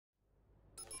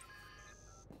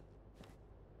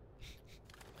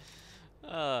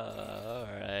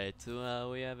Alright. Do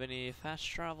we have any fast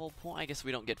travel points? I guess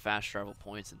we don't get fast travel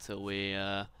points until we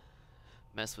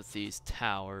mess with these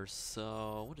towers.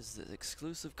 So, what is this?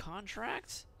 Exclusive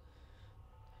contract?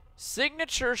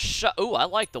 Signature shot. Ooh, I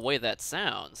like the way that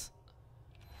sounds.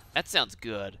 That sounds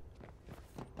good.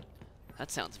 That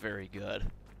sounds very good.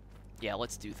 Yeah,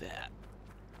 let's do that.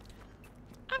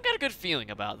 I've got a good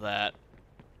feeling about that.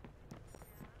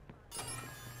 I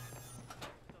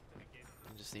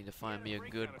just need to find me a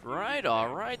good ride.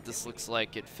 Alright, this looks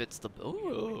like it fits the...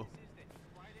 Ooh.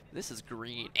 This is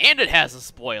green. And it has a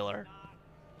spoiler.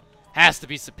 Has to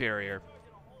be superior.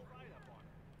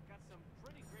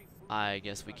 I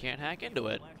guess we can't hack into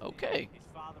it. Okay.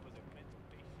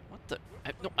 What the...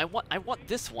 no, I want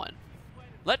this one.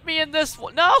 Let me in this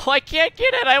one. No, I can't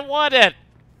get it. I want it.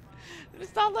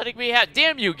 It's not letting me have...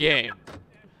 Damn you, game.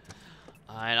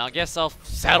 Alright, I guess I'll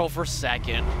settle for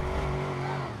second.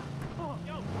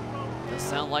 Does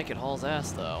sound like it hauls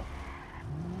ass, though.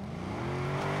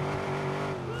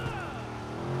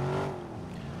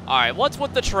 Alright, what's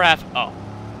with the traffic? Oh.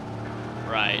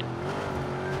 Right.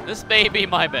 This may be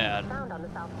my bad.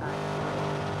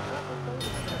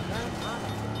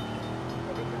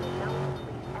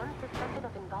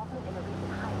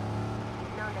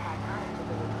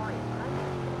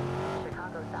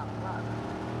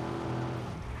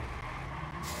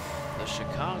 The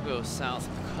Chicago South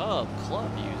Club,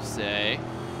 you say?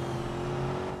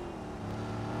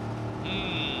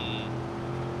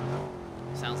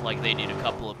 Sounds like they need a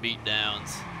couple of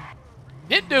beatdowns.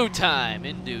 In due time,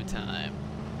 in due time.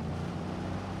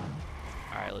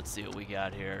 Alright, let's see what we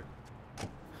got here.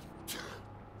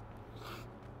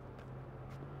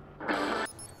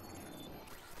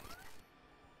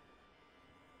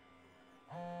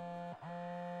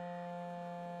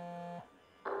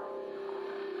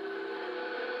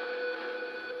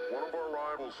 One of our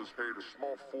rivals has paid a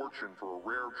small fortune for a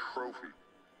rare trophy.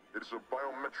 It is a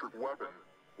biometric weapon,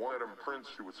 one that imprints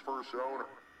to its first owner.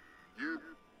 You,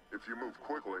 if you move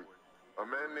quickly, a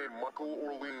man named Michael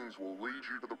Orleans will lead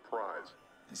you to the prize.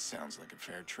 This sounds like a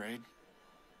fair trade.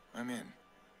 I'm in.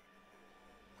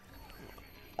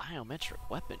 Biometric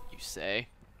weapon, you say?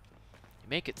 You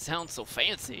make it sound so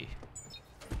fancy.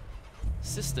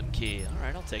 System key.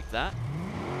 Alright, I'll take that.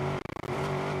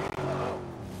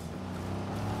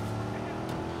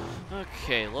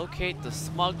 Okay, locate the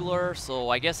smuggler. So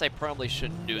I guess I probably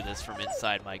shouldn't do this from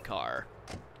inside my car.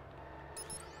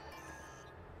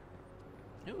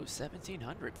 Ooh,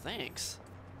 1,700, thanks.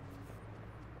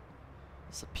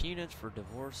 Subpoenaed for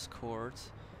divorce court.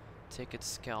 Ticket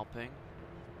scalping.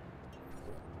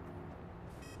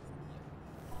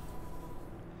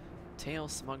 Tail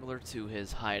smuggler to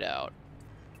his hideout.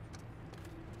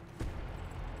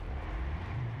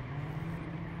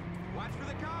 Watch for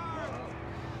the car!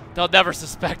 They'll never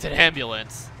suspect an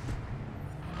ambulance.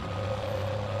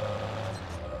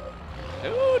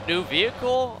 Ooh, new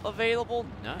vehicle available?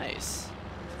 Nice.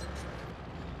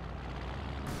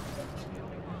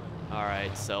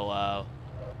 Alright, so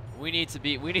we need to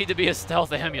be a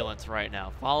stealth ambulance right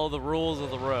now. Follow the rules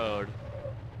of the road.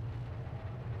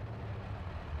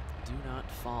 Do not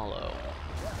follow.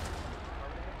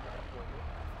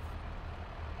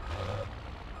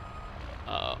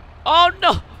 Uh-oh. Oh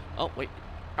no! Oh wait.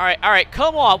 Alright,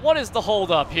 come on. What is the hold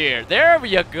up here? There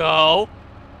you go.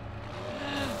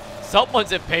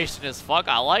 Someone's impatient as fuck.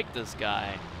 I like this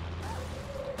guy.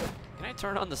 Can I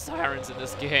turn on the sirens in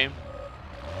this game?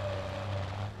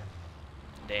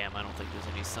 Damn, I don't think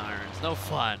there's any sirens. No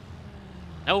fun.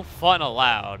 No fun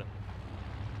allowed.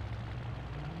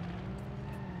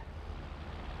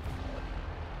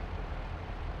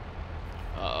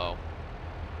 Uh-oh.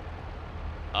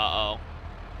 Uh-oh.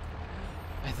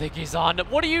 I think he's on to—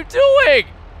 What are you doing?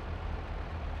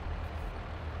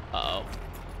 Uh-oh.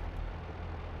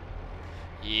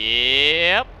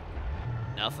 Yep.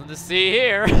 Nothing to see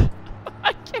here.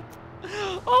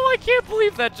 I can't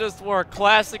believe that just worked.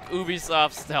 Classic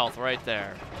Ubisoft stealth right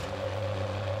there.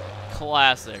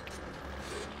 Classic.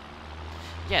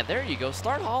 Yeah, there you go.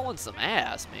 Start hauling some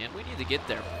ass, man. We need to get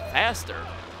there faster.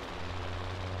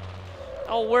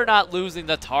 Oh, we're not losing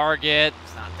the target.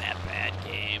 It's not that bad,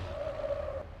 game.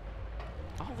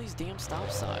 All these damn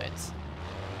stop signs.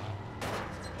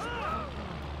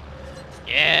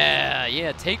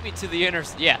 Yeah, take me to the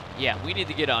interstate. Yeah, we need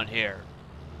to get on here.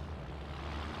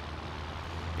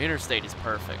 Interstate is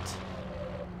perfect.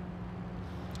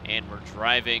 And we're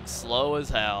driving slow as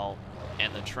hell,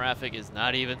 and the traffic is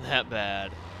not even that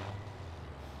bad.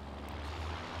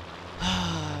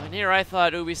 And here I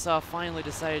thought Ubisoft finally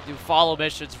decided to do follow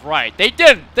missions right. They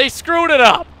didn't! They screwed it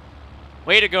up!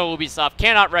 Way to go, Ubisoft.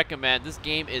 Cannot recommend. This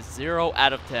game is 0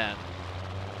 out of 10.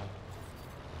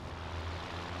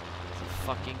 It's a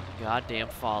fucking goddamn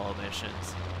follow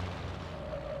missions.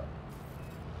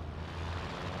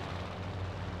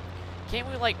 Can't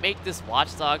we, like, make this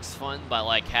Watch Dogs fun by,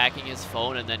 like, hacking his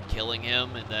phone and then killing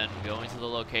him and then going to the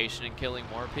location and killing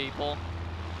more people?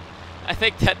 I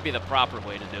think that'd be the proper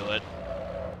way to do it.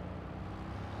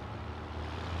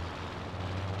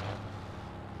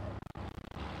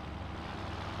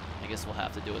 I guess we'll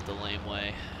have to do it the lame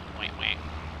way. Wait, wait.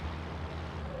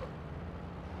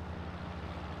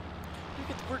 Look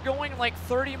at, we're going like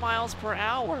 30 miles per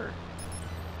hour.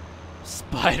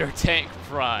 Spider tank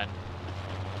run.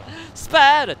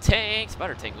 Spider tank.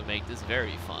 Spider tank would make this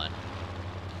very fun.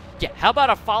 Yeah, how about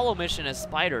a follow mission as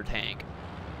Spider tank?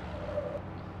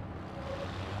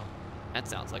 That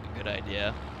sounds like a good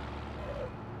idea.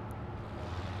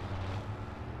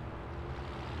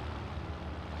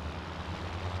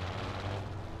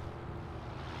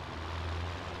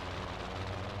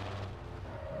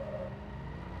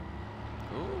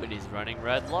 Ooh, and he's running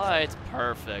red lights.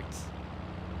 Perfect.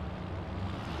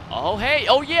 Oh, hey.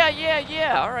 Oh, yeah, yeah,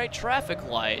 yeah. All right, traffic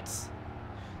lights.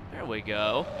 There we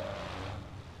go.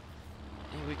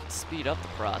 Maybe we can speed up the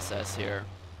process here.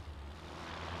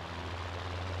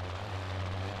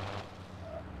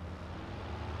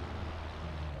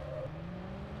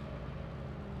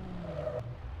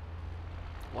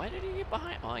 Why did he get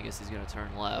behind? Oh, I guess he's gonna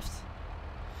turn left.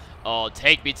 Oh,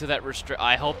 take me to that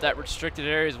I hope that restricted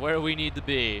area is where we need to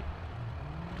be.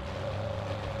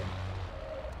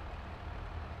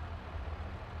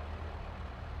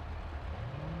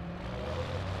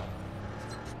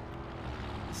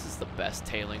 This is the best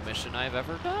tailing mission I've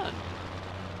ever done.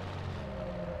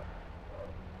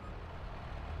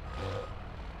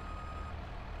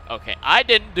 Okay, I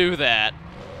didn't do that.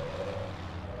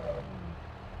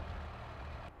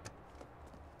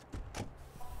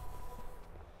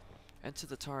 Enter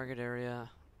the target area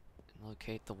and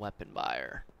locate the weapon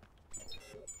buyer.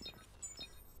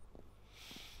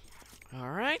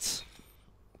 Alright.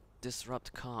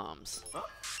 Disrupt comms. Huh?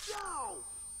 Yo!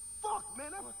 Fuck,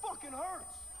 man, that fucking hurts!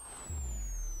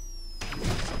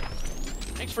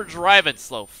 Thanks for driving,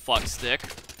 slow fuckstick.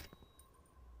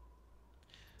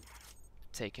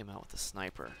 Take him out with a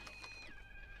sniper.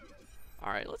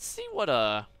 Alright, let's see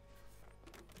what,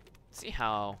 see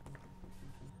how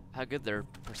good their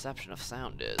perception of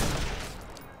sound is.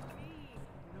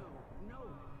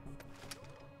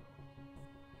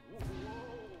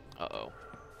 Uh-oh.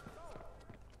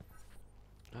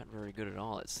 Not very good at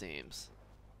all, it seems.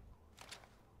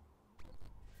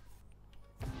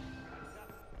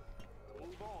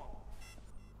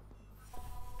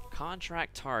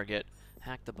 Contract target.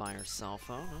 Hack the buyer's cell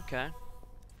phone. Okay.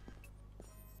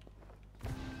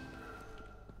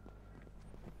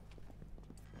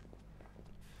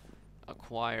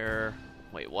 Acquire.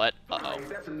 Wait, what? Uh-oh.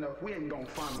 That's enough. We ain't gonna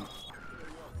find him.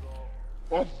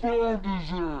 I found his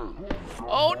head.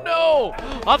 Oh no!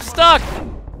 I'm stuck!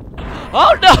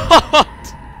 Oh no!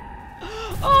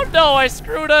 Oh no, I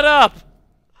screwed it up!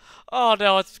 Oh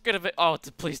no, it's gonna be. Oh,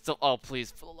 please don't. Oh,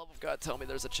 please, for the love of God, tell me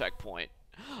there's a checkpoint.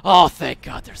 Oh, thank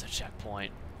God there's a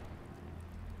checkpoint.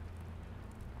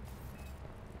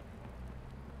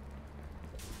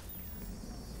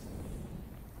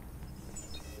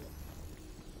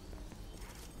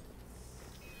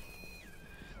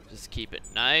 Just keep it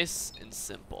nice and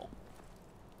simple.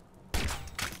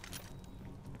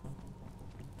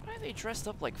 Why are they dressed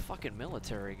up like fucking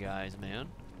military guys, man?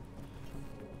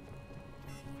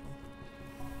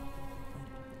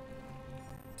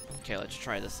 Okay, let's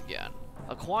try this again.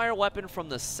 Acquire weapon from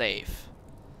the safe.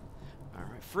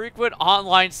 Alright, frequent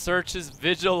online searches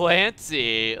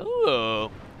vigilante. Ooh.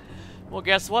 Well,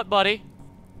 guess what, buddy?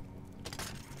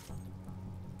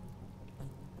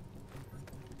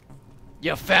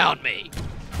 You found me!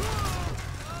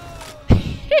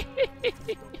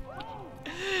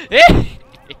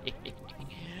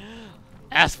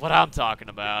 That's what I'm talking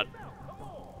about.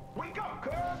 Wake up,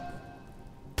 cuz!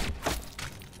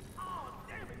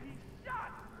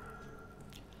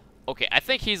 Okay, I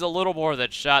think he's a little more than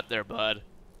shot there, bud.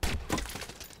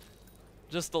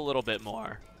 Just a little bit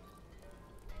more.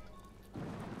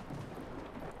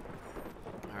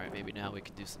 Alright, maybe now we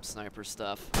can do some sniper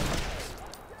stuff.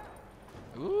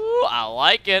 Ooh, I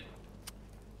like it.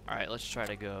 Alright, let's try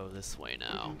to go this way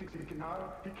now. He can hide.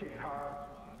 He can't hide.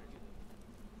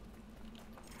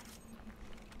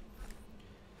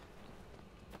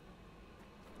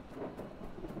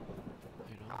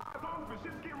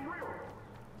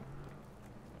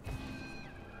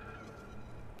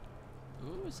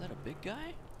 Ooh, is that a big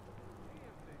guy?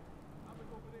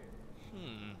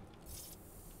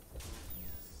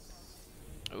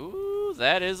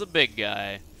 that is a big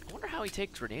guy. I wonder how he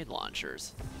takes grenade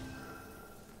launchers.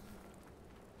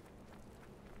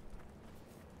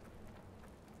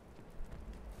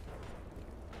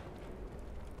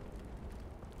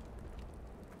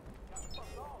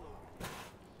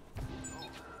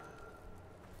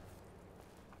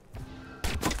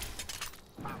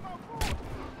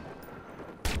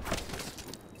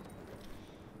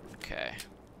 Okay.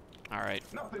 Alright.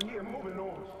 Nothing here moving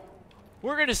on.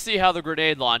 We're gonna see how the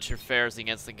grenade launcher fares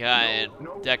against the guy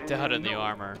decked out in the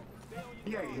armor.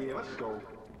 Yeah, let's go.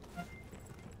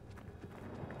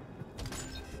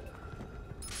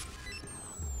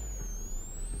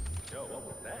 Yo, what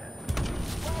was that?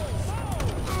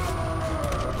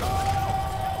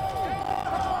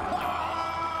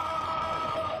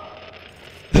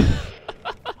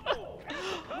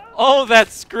 Oh, that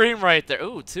scream right there.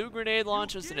 Ooh, 2 grenade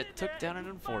launchers and it took down an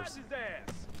enforcer.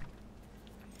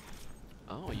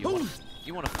 Oh, you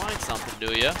want to find something,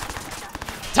 do you?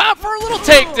 Time for a little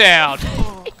takedown!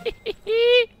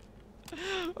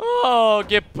 Oh,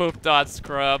 get pooped on,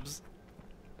 scrubs.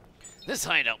 This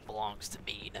hideout belongs to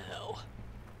me now.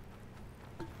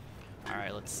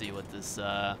 Alright, let's see what this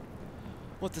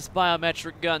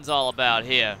biometric gun's all about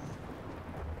here.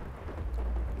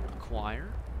 Acquire.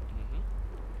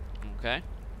 Okay.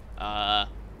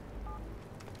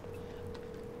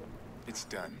 It's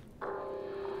done.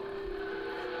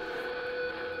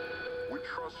 We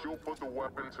trust you'll put the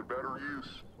weapon to better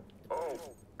use. Oh,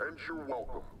 and you're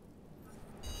welcome.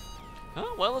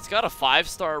 Oh, well, it's got a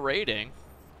 5-star rating.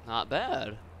 Not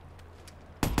bad.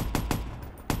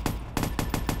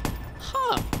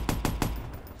 Huh.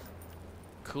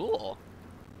 Cool.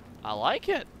 I like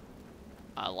it.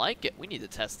 I like it. We need to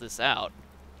test this out.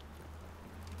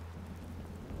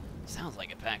 Sounds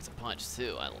like it packs a punch,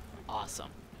 too. Awesome.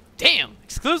 Damn!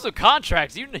 Exclusive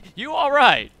contracts! You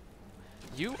alright.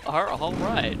 You are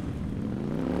alright.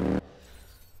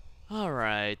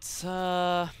 Alright,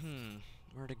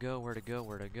 where to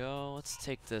go? Let's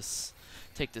take this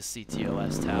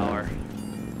CTOS tower.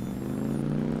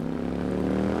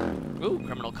 Ooh,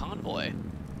 criminal convoy.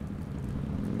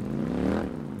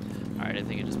 Alright, I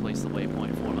think I just placed the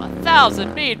waypoint for him.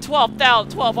 1,000 meters,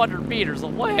 1,200 meters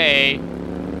away!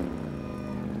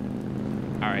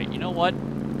 Alright, you know what?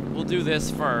 We'll do this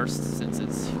first,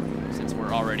 since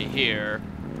we're already here.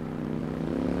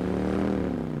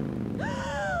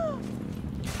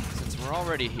 Since we're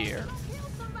already here.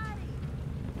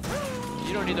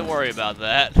 You don't need to worry about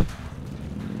that.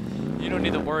 You don't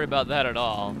need to worry about that at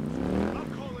all.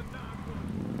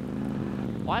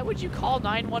 Why would you call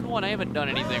 911? I haven't done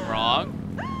anything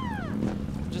wrong.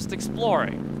 Just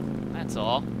exploring. That's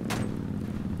all.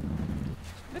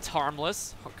 It's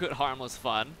harmless. Good, harmless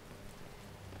fun.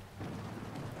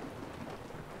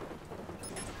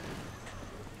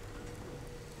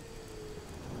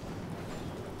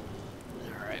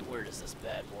 Alright, where does this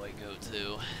bad boy go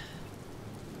to?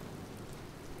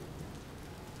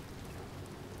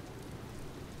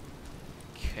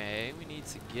 Okay, we need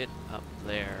to get up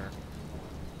there.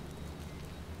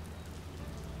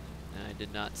 And I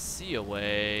did not see a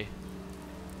way.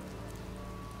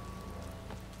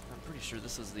 I'm pretty sure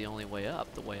this is the only way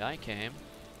up, the way I came.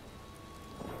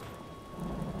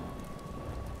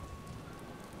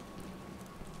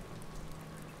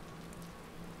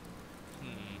 I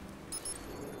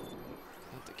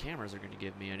don't think the cameras are going to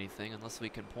give me anything unless we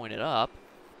can point it up.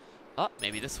 Up,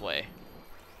 maybe this way.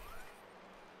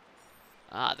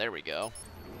 Ah, there we go.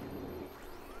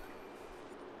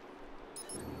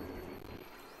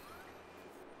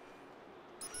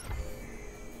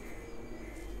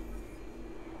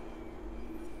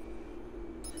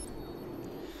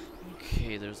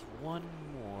 Okay, there's one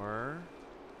more.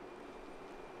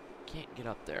 Can't get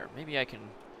up there. Maybe I can...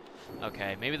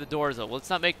 Okay, maybe the door's open. Let's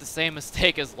not make the same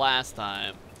mistake as last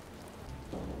time.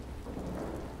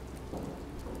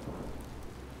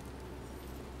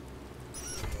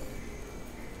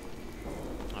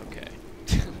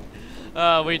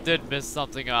 We did miss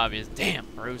something obvious. Damn,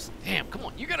 Bruce. Damn, come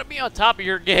on. You gotta be on top of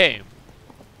your game.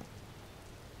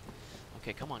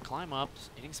 Okay, come on, climb up.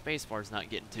 Hitting spacebar's not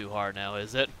getting too hard now,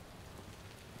 is it?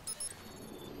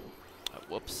 Oh,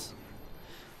 whoops.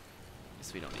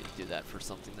 Guess we don't need to do that for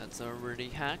something that's already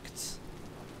hacked.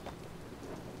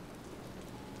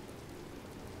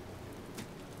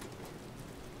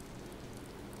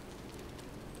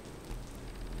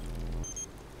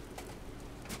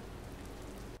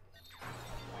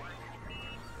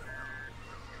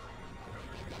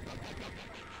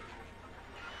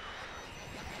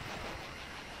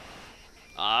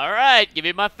 Alright, give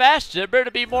me my fast ship.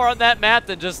 Better be more on that map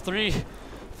than just three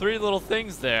little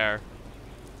things there.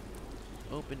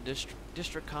 Open district.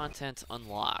 District content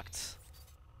unlocked.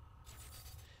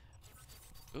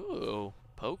 Ooh,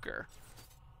 poker.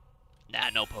 Nah,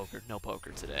 no poker. No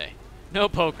poker today. No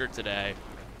poker today.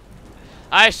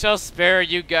 I shall spare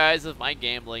you guys of my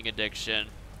gambling addiction.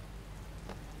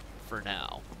 For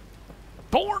now.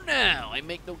 For now! I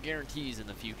make no guarantees in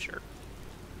the future.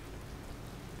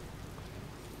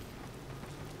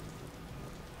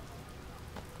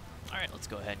 Alright, let's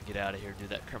go ahead and get out of here and do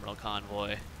that criminal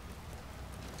convoy.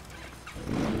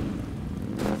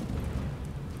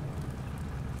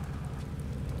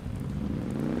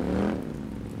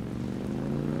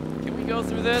 Can we go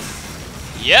through this?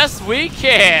 Yes, we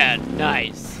can!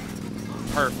 Nice.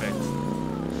 Perfect.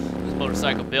 This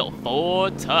motorcycle built for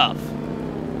tough.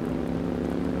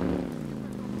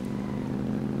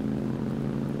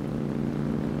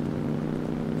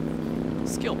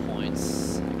 Skill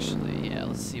points. Actually, yeah,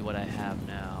 let's see what I have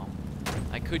now.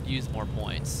 I could use more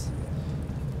points.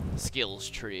 Skills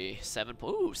tree. 7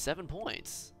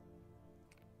 points.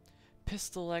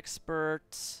 Pistol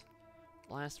expert.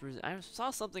 Last I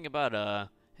saw something about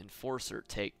enforcer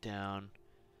takedown.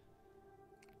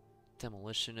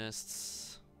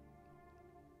 Demolitionists.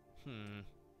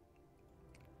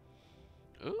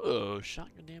 Ooh,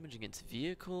 shotgun damage against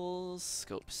vehicles.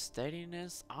 Scope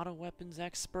steadiness. Auto weapons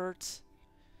expert.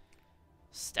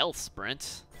 Stealth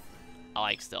sprint. I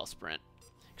like stealth sprint.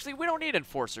 Actually, we don't need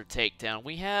enforcer takedown.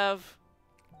 We have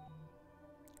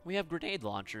grenade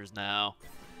launchers now.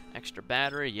 Extra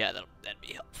battery. Yeah, that'd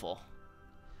be helpful.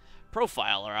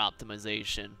 Profiler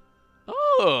optimization.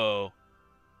 Oh,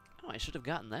 I should have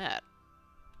gotten that.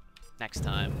 Next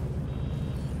time.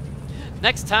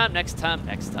 Next time.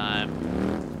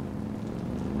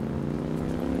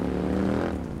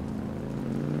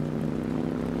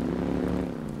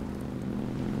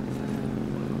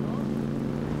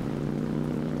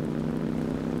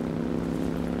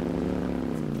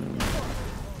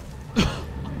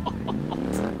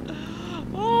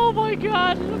 Oh my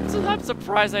god, I'm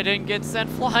surprised I didn't get sent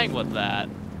flying with that.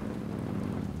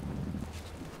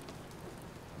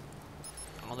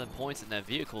 All them points in that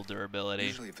vehicle durability.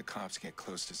 Usually if the cops get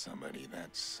close to somebody,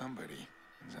 that somebody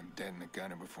ends up dead in the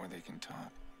gutter before they can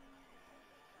talk.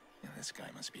 And this guy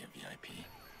must be a VIP.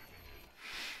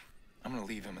 I'm gonna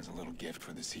leave him as a little gift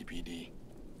for the CPD.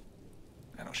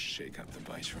 That'll shake up the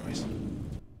Viceroys.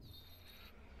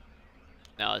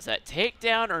 Now, is that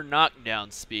takedown or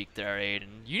knockdown speak there,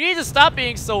 Aiden? You need to stop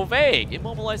being so vague.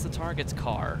 Immobilize the target's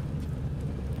car.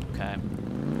 Okay.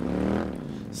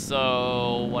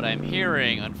 So, what I'm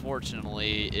hearing,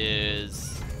 unfortunately,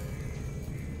 is...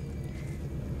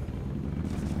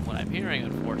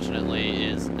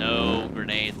 no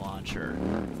grenade launcher.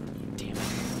 Damn it.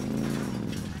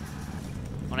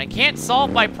 When I can't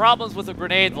solve my problems with a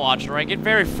grenade launcher, I get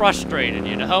very frustrated,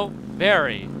 you know?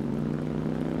 Very.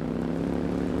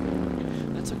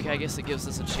 That's okay, I guess it gives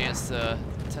us a chance to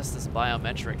test this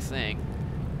biometric thing.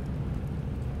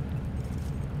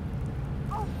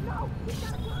 Oh, no!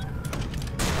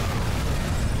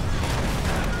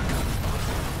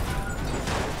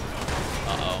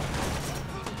 Uh-oh.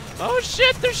 Oh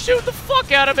shit, they're shooting the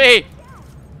fuck out of me!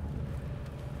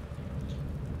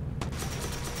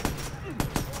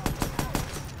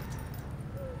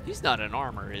 He's not in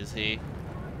armor, is he?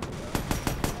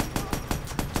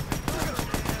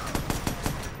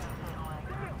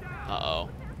 Uh-oh.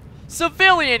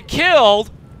 Civilian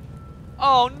killed?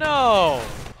 Oh no!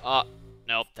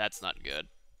 Nope, that's not good.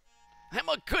 I'm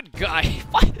a good guy.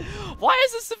 Why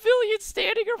is a civilian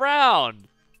standing around?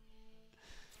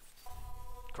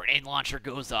 Grenade launcher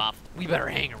goes off. We better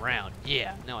hang around.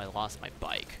 Yeah, now I lost my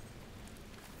bike.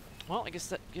 Well, I guess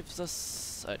that gives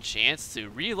us a chance to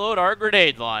reload our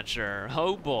grenade launcher.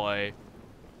 Oh boy.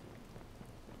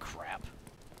 Crap.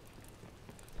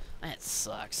 That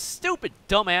sucks. Stupid,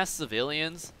 dumbass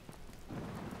civilians.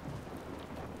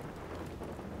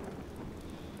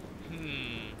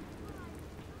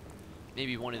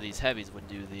 Maybe one of these heavies would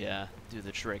do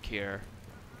the trick here.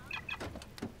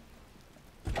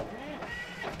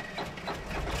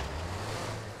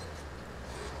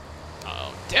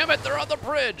 Uh-oh. Damn it, they're on the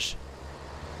bridge!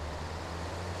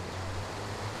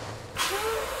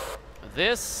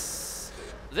 This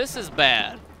is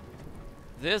bad.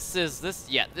 This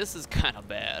is kind of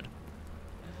bad.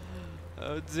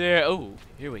 Oh dear. Oh,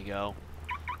 here we go.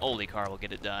 Oldie car will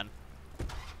get it done.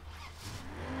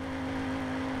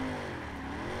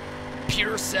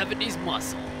 Pure 70s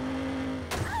muscle.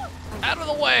 Out of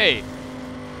the way!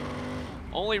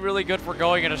 Only really good for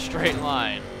going in a straight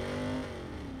line.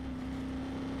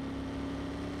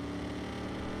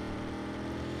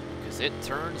 Because it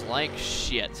turns like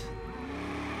shit.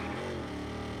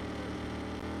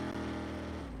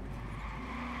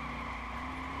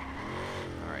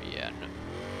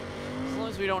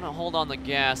 we don't hold on the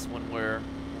gas when we're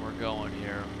going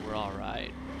here, we're all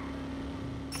right.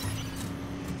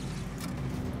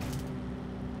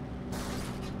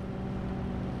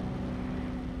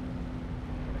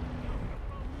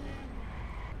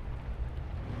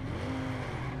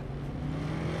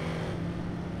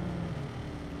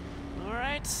 All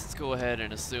right, let's go ahead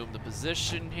and assume the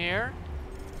position here.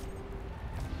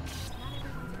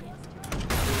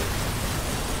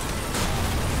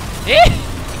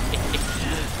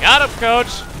 Got him,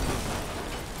 coach.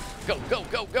 Go, go,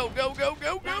 go, go, go, go,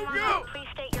 go, go, go. Please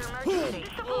state your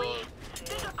emergency.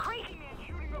 There's a crazy man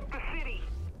shooting up the city.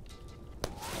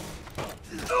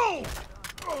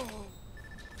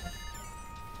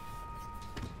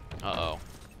 Uh-oh.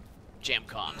 Jam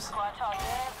comms.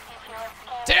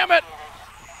 Damn it!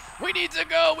 We need to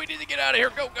go. We need to get out of here.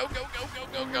 Go, go, go, go, go,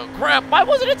 go, go. Crap. Why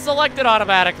wasn't it selected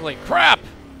automatically? Crap.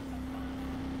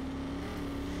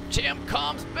 Jam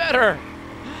comms better.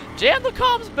 Jam the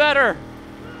comms better.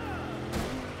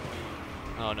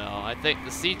 Oh no, I think the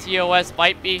CTOS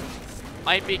might be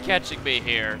catching me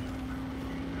here.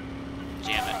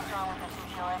 Jam it.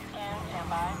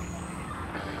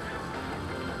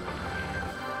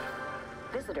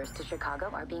 Visitors to Chicago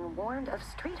are being warned of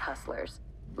street hustlers.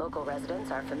 Local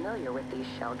residents are familiar with these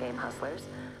shell game hustlers.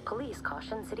 Police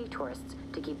caution city tourists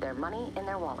to keep their money in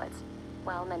their wallets.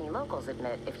 While many locals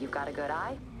admit if you've got a good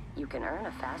eye, you can earn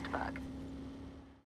a fast buck.